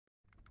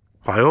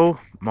Hi all,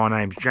 my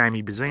name's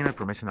Jamie Bezzina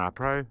from SNR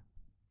Pro.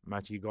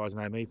 Most of you guys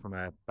know me from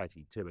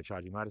basically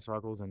turbocharging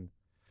motorcycles and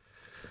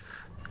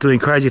doing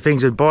crazy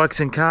things with bikes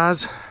and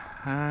cars.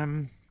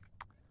 Um,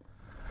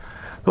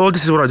 well,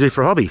 this is what I do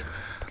for a hobby.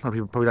 A lot of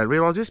people probably don't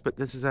realise this, but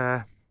this is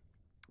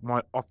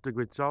my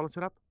off-the-grid solar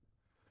setup.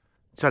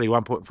 It's only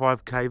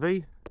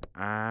 1.5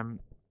 kV.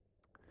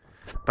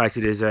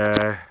 Basically, there's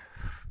a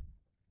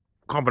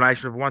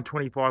combination of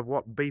 125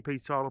 watt BP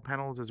solar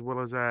panels as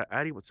well as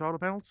 80 watt solar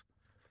panels,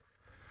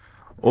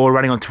 all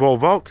running on 12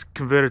 volt,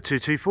 converted to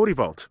 240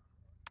 volt.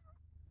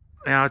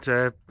 Now it's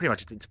pretty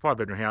much it's a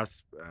 5-bedroom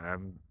house.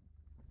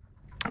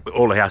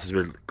 All the houses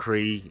with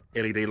Cree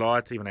LED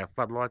lights, even our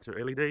floodlights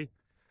are LED.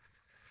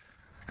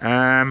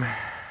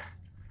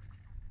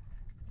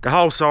 The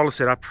whole solar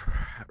setup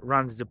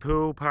runs the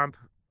pool pump,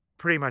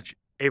 pretty much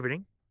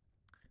everything.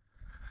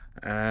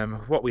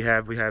 What we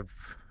have,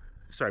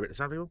 sorry about the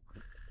sun people,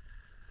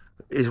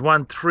 is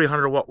one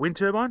 300 watt wind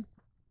turbine.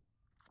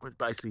 Which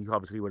basically,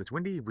 obviously, when it's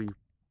windy, we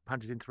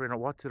punch it in 300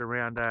 watts at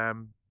around, I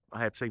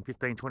have seen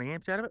 15-20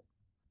 amps out of it.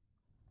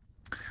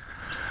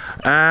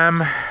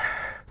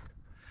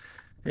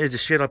 There's a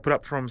shed I put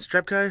up from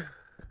Strapco.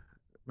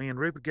 Me and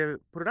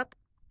Rupert put it up.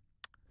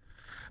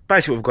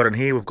 Basically, what we've got in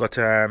here, we've got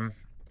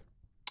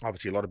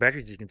obviously a lot of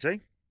batteries, as you can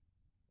see.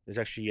 There's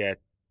actually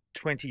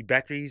 20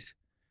 batteries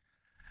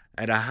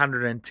at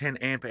 110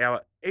 amp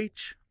hour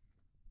each.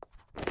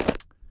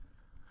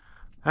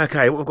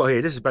 Okay, what we've got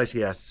here, this is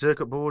basically our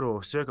circuit board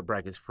or circuit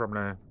breakers from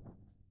the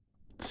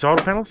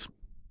solar panels.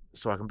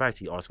 So I can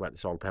basically isolate the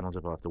solar panels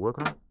if I have to work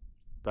on them.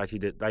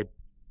 Basically, the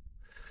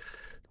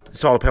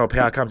solar panel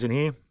power comes in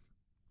here,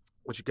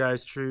 which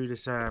goes through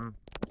this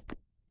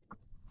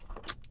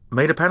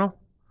meter panel.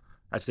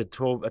 That's the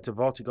 12. That's the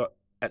volts you got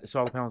at the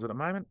solar panels at the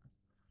moment.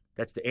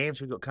 That's the amps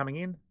we've got coming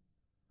in.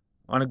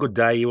 On a good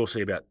day, you will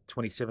see about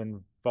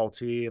 27 volts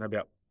here and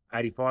about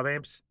 85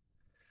 amps.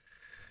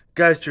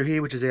 Goes through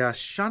here, which is our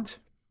shunt,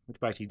 which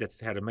basically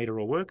that's how the meter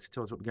all works. It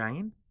tells us what's going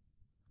in.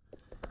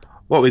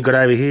 What we've got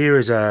over here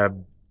is a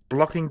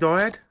blocking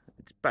diode.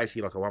 It's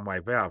basically like a one-way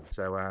valve.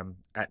 So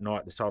at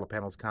night, the solar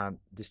panels can't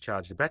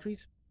discharge the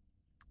batteries.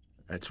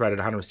 It's rated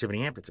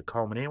 170 amp. It's a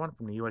Coleman Air one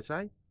from the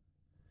USA.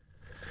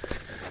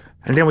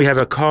 And then we have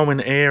a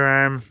Coleman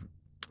Air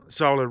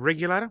solar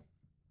regulator,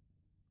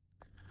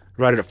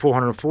 rated at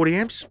 440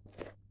 amps.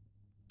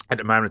 At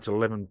the moment, it's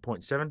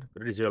 11.7,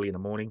 but it is early in the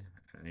morning,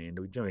 and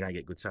we generally don't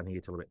get good sun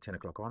here till about 10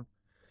 o'clock on.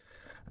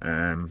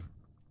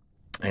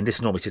 And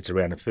this normally sits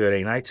around a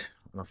 13.8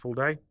 on a full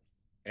day.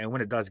 And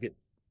when it does get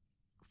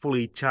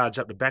fully charged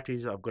up the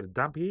batteries, I've got a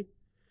dump here,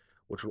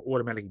 which will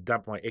automatically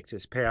dump my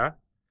excess power,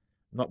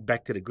 not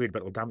back to the grid, but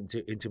it'll dump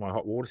into my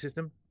hot water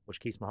system, which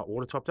keeps my hot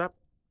water topped up.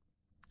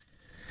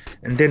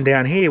 And then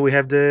down here we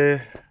have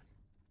the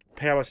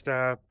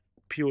Powerstar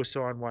pure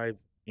sine wave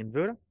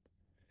inverter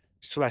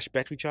 /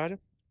 battery charger.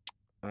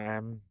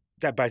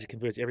 That basically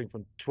converts everything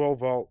from 12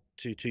 volt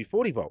to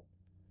 240 volt.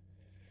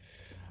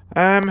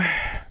 On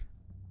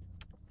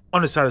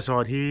this other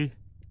side here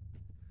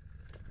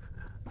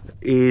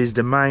is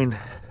the main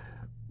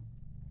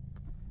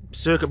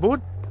circuit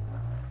board.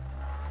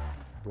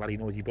 Bloody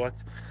noisy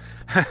bikes.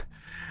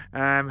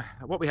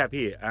 What we have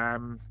here,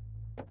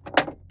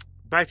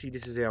 basically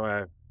this is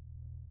our,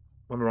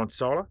 when we're on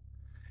solar.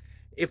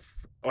 If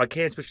I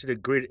can switch to the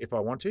grid if I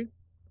want to,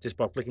 just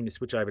by flicking the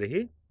switch over to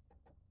here.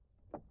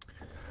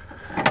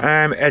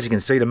 As you can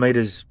see, the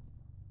meter's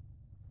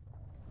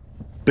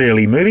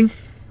barely moving,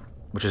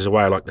 which is the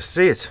way I like to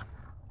see it.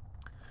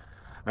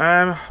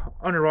 On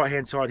the right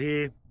hand side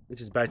here, this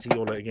is basically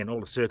all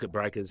the circuit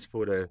breakers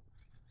for the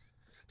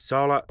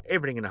solar.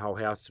 Everything in the whole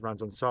house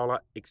runs on solar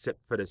except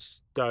for the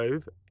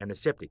stove and the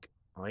septic.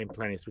 I am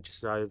planning to switch the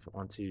stove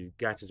onto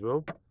gas as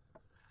well,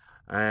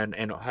 and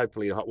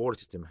hopefully a hot water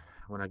system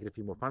when I get a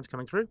few more funds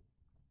coming through.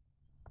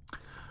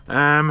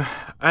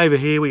 Over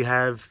here we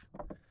have,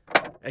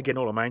 again,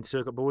 all the main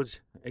circuit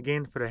boards,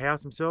 again, for the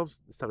house themselves,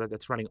 the stuff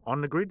that's running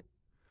on the grid.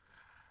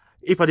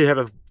 If I do have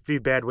a few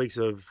bad weeks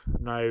of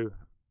no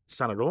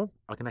sun at all,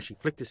 I can actually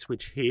flick the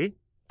switch here,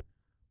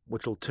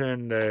 which will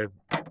turn the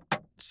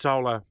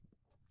solar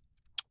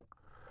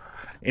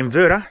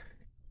inverter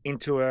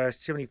into a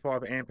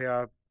 75 amp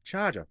hour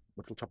charger,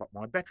 which will top up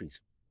my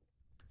batteries.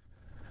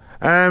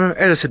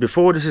 As I said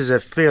before, this is a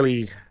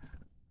fairly,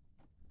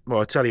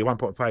 well, it's only a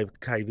 1.5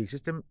 kV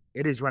system.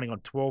 It is running on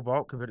 12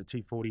 volt, converted to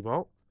 240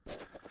 volt. A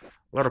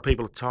lot of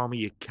people have told me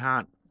you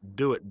can't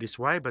do it this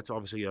way, but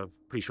obviously I'm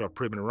pretty sure I've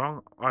proven it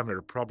wrong. I haven't had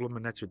a problem,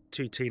 and that's with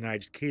two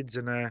teenage kids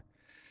and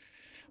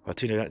well,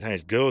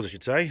 teenage girls, I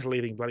should say,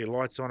 leaving bloody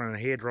lights on and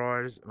hair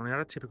dryers and the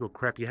other typical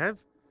crap you have.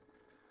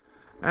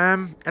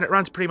 And it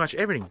runs pretty much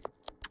everything.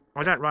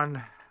 I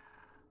don't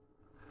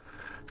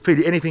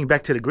feed anything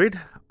back to the grid.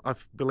 I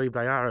believe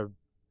they are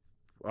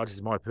this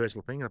is my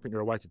personal thing. I think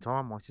they're a waste of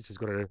time. My sister's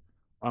got an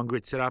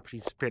on-grid setup. She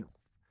spent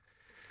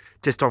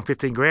just on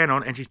 15 grand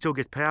on, and she still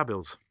gets power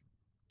bills.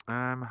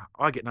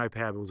 I get no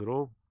power bills at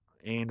all,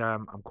 and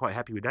I'm quite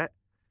happy with that.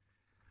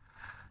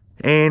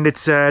 And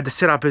it's the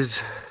setup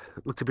is,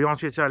 look, to be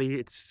honest with you,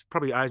 it's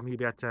probably owes me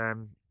about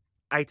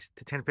 $8,000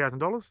 to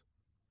 $10,000.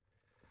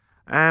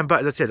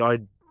 But as I said, I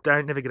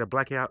don't never get a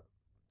blackout,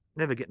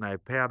 never get no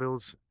power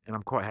bills, and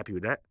I'm quite happy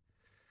with that.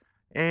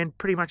 And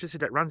pretty much I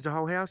said that runs the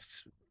whole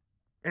house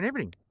and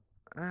everything.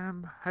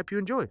 Hope you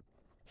enjoy.